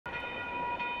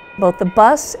Both the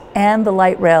bus and the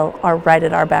light rail are right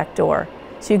at our back door.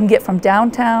 So you can get from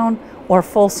downtown or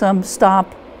Folsom,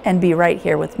 stop and be right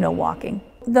here with no walking.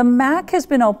 The MACC has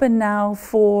been open now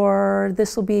for,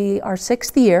 this will be our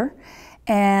 6th year,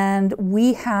 and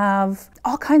we have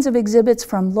all kinds of exhibits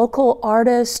from local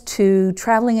artists to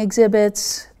traveling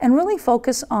exhibits, and really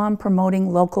focus on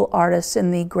promoting local artists in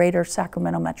the greater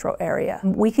Sacramento metro area.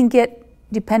 We can get,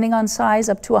 depending on size,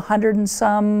 up to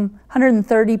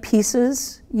 130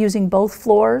 pieces using both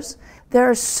floors.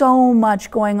 There's so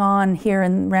much going on here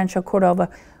in Rancho Cordova.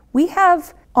 We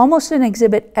have almost an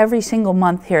exhibit every single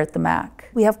month here at the MACC.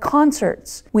 We have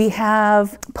concerts, we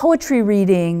have poetry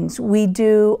readings, we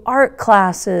do art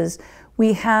classes,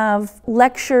 we have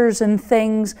lectures and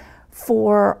things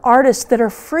for artists that are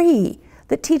free,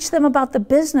 that teach them about the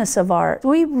business of art.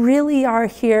 We really are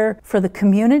here for the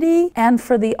community and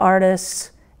for the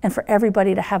artists and for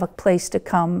everybody to have a place to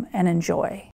come and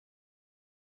enjoy.